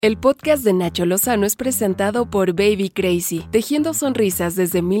El podcast de Nacho Lozano es presentado por Baby Crazy, tejiendo sonrisas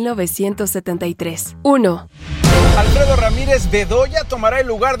desde 1973. 1. Alfredo Ramírez Bedoya tomará el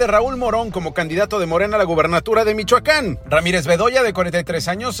lugar de Raúl Morón como candidato de Morena a la gubernatura de Michoacán. Ramírez Bedoya, de 43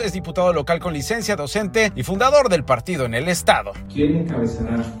 años, es diputado local con licencia, docente y fundador del partido en el estado. ¿Quién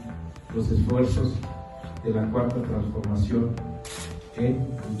encabezará los esfuerzos de la cuarta transformación en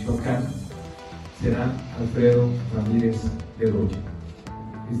Michoacán? Será Alfredo Ramírez Bedoya.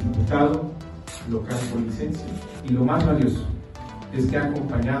 Es diputado local con licencia y lo más valioso es que ha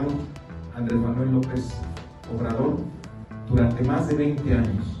acompañado a Andrés Manuel López Obrador durante más de 20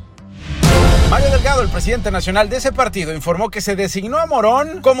 años. Mario Delgado, el presidente nacional de ese partido, informó que se designó a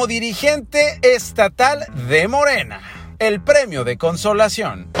Morón como dirigente estatal de Morena, el premio de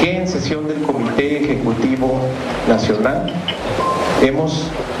consolación. Que en sesión del Comité Ejecutivo Nacional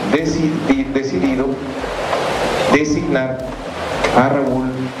hemos decidido designar a Raúl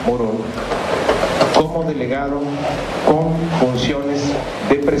Morón como delegado con funciones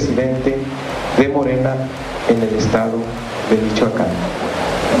de presidente de Morena en el estado de Michoacán,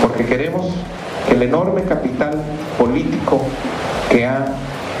 porque queremos que el enorme capital político que ha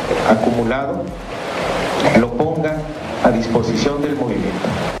acumulado lo ponga a disposición del movimiento.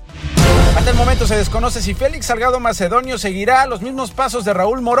 Hasta el momento se desconoce si Félix Salgado Macedonio seguirá los mismos pasos de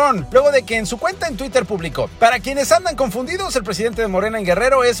Raúl Morón, luego de que en su cuenta en Twitter publicó: para quienes andan confundidos, el presidente de Morena en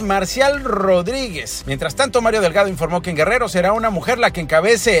Guerrero es Marcial Rodríguez. Mientras tanto, Mario Delgado informó que en Guerrero será una mujer la que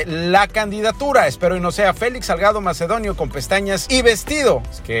encabece la candidatura. Espero y no sea Félix Salgado Macedonio con pestañas y vestido.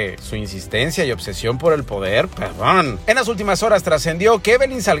 Es que su insistencia y obsesión por el poder, perdón. En las últimas horas trascendió que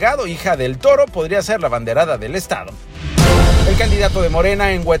Evelyn Salgado, hija del Toro, podría ser la banderada del estado. El candidato de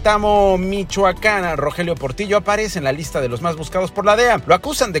Morena en Huetamo, Michoacán, Rogelio Portillo, aparece en la lista de los más buscados por la DEA. Lo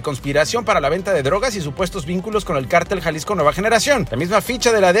acusan de conspiración para la venta de drogas y supuestos vínculos con el cártel Jalisco Nueva Generación. La misma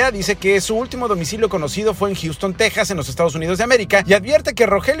ficha de la DEA dice que su último domicilio conocido fue en Houston, Texas, en los Estados Unidos de América, y advierte que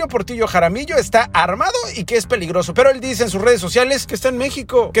Rogelio Portillo Jaramillo está armado y que es peligroso. Pero él dice en sus redes sociales que está en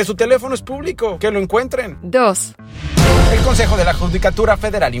México, que su teléfono es público, que lo encuentren. 2. El Consejo de la Judicatura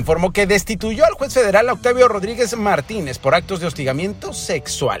Federal informó que destituyó al juez federal Octavio Rodríguez Martínez por actos de hostigamiento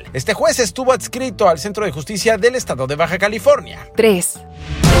sexual. Este juez estuvo adscrito al Centro de Justicia del Estado de Baja California. 3.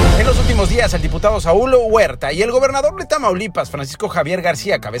 En los últimos días, el diputado Saúl Huerta y el gobernador de Tamaulipas, Francisco Javier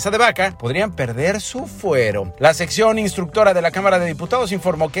García Cabeza de Vaca, podrían perder su fuero. La sección instructora de la Cámara de Diputados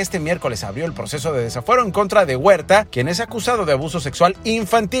informó que este miércoles abrió el proceso de desafuero en contra de Huerta, quien es acusado de abuso sexual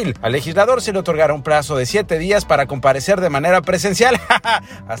infantil. Al legislador se le otorgará un plazo de 7 días para comparecer de manera presencial.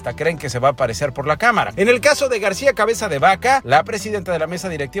 Hasta creen que se va a aparecer por la Cámara. En el caso de García Cabeza de Vaca, la presidenta de la mesa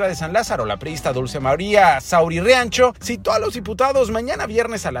directiva de San Lázaro, la priista Dulce María Saurirriancho, citó a los diputados mañana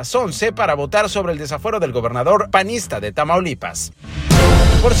viernes a las 11 para votar sobre el desafuero del gobernador panista de Tamaulipas.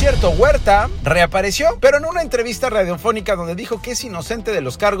 Por cierto, Huerta reapareció, pero en una entrevista radiofónica donde dijo que es inocente de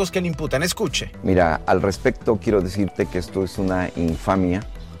los cargos que le imputan. Escuche. Mira, al respecto quiero decirte que esto es una infamia,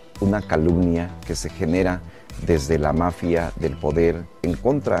 una calumnia que se genera desde la mafia del poder en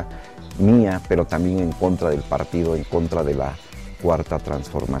contra mía, pero también en contra del partido, en contra de la Cuarta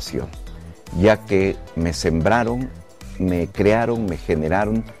Transformación, ya que me sembraron, me crearon, me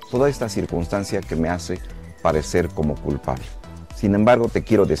generaron toda esta circunstancia que me hace parecer como culpable. Sin embargo, te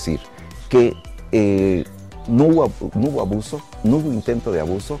quiero decir que no hubo abuso, no hubo intento de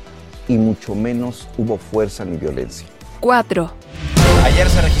abuso y mucho menos hubo fuerza ni violencia. 4. Ayer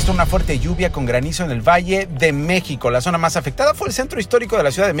se registró una fuerte lluvia con granizo en el Valle de México. La zona más afectada fue el centro histórico de la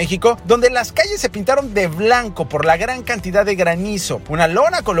Ciudad de México, donde las calles se pintaron de blanco por la gran cantidad de granizo. Una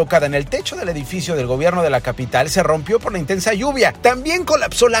lona colocada en el techo del edificio del gobierno de la capital se rompió por la intensa lluvia. También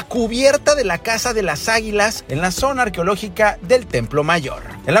colapsó la cubierta de la Casa de las Águilas en la zona arqueológica del Templo Mayor.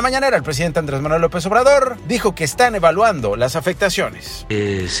 En la mañanera, el presidente Andrés Manuel López Obrador dijo que están evaluando las afectaciones.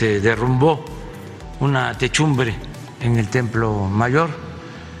 Se derrumbó una techumbre en el Templo Mayor,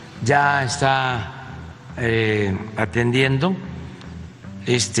 ya está atendiendo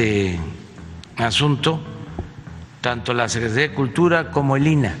este asunto tanto la Secretaría de Cultura como el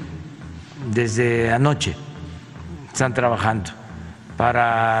INAH. Desde anoche están trabajando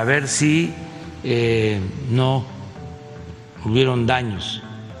para ver si no hubieron daños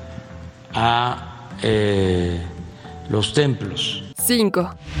a los templos.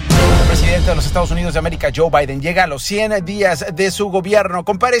 5. El presidente de los Estados Unidos de América, Joe Biden, llega a los 100 días de su gobierno.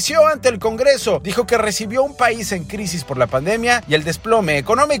 Compareció ante el Congreso, dijo que recibió un país en crisis por la pandemia y el desplome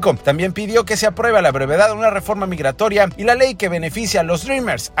económico. También pidió que se apruebe a la brevedad una reforma migratoria y la ley que beneficia a los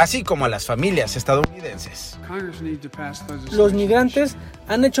Dreamers, así como a las familias estadounidenses. Los migrantes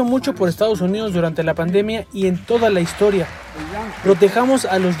han hecho mucho por Estados Unidos durante la pandemia y en toda la historia. Protejamos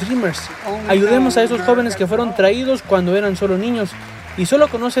a los Dreamers. Ayudemos a esos jóvenes que fueron traídos cuando eran solo niños y solo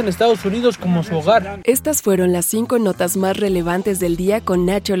conocen Estados Unidos como su hogar. Estas fueron las 5 notas más relevantes del día con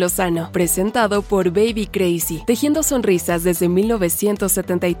Nacho Lozano, presentado por Baby Crazy, tejiendo sonrisas desde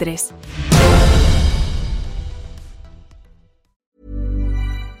 1973.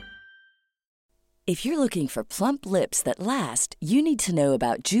 If you're looking for plump lips that last, you need to know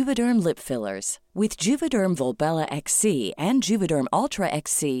about Juvederm lip fillers. With Juvederm Volbella XC and Juvederm Ultra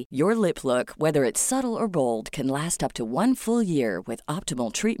XC, your lip look, whether it's subtle or bold, can last up to 1 full year with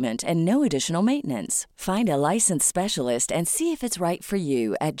optimal treatment and no additional maintenance. Find a licensed specialist and see if it's right for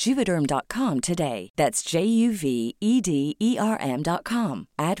you at Juvederm.com today. That's JUVEDERM.com.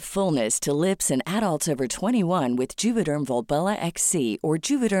 Add fullness to lips in adults over 21 with Juvederm Volbella XC or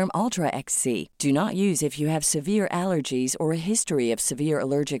Juvederm Ultra XC. Do not use if you have severe allergies or a history of severe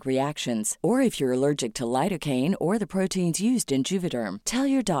allergic reactions, or if you're allergic to lidocaine or the proteins used in Juvederm. Tell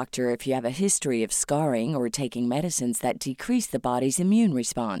your doctor if you have a history of scarring or taking medicines that decrease the body's immune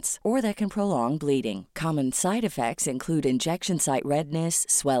response or that can prolong bleeding. Common side effects include injection site redness,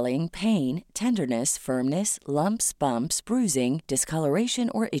 swelling, pain, tenderness, firmness, lumps, bumps, bruising, discoloration,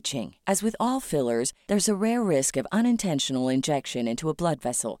 or itching. As with all fillers, there's a rare risk of unintentional injection into a blood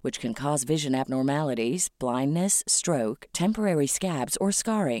vessel, which can cause vision abnormalities, blindness, stroke, temporary scabs, or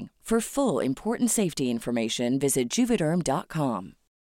scarring. For full, important safety information, visit Juvederm.com.